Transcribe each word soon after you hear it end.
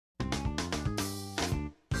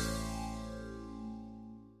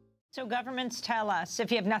So governments tell us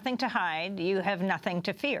if you have nothing to hide, you have nothing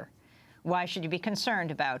to fear. Why should you be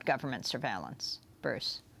concerned about government surveillance?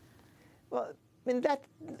 Bruce. Well, I mean,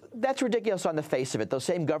 that's ridiculous on the face of it. Those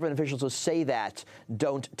same government officials who say that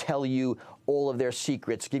don't tell you all of their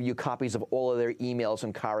secrets, give you copies of all of their emails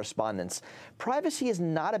and correspondence. Privacy is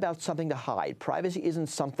not about something to hide. Privacy isn't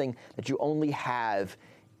something that you only have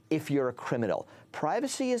if you're a criminal.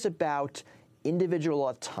 Privacy is about individual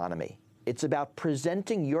autonomy. It's about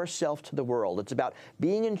presenting yourself to the world. It's about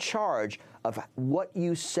being in charge of what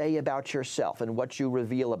you say about yourself and what you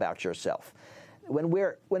reveal about yourself. When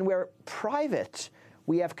we're private,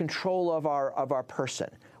 we have control of our person.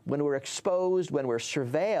 When we're exposed, when we're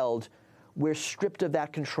surveilled, we're stripped of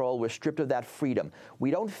that control. We're stripped of that freedom.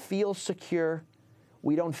 We don't feel secure.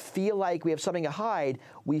 We don't feel like we have something to hide.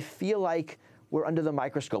 We feel like we're under the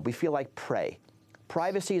microscope. We feel like prey.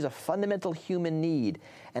 Privacy is a fundamental human need,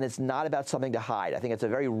 and it's not about something to hide. I think it's a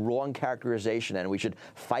very wrong characterization, and we should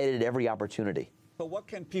fight it at every opportunity. So what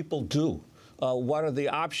can people do? What are the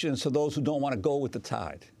options for those who don't want to go with the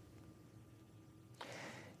tide?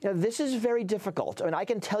 You know, this is very difficult. I mean, I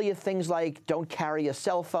can tell you things like don't carry a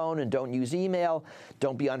cell phone and don't use email,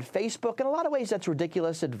 don't be on Facebook. In a lot of ways, that's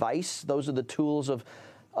ridiculous advice. Those are the tools of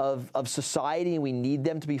society, and we need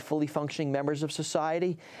them to be fully functioning members of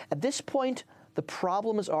society. At this point, the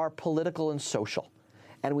problems are political and social,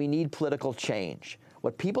 and we need political change.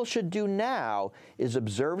 What people should do now is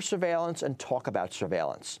observe surveillance and talk about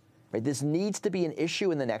surveillance. Right? This needs to be an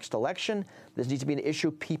issue in the next election. This needs to be an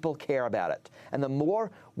issue people care about it. And the more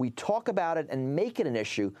we talk about it and make it an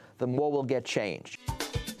issue, the more we'll get change.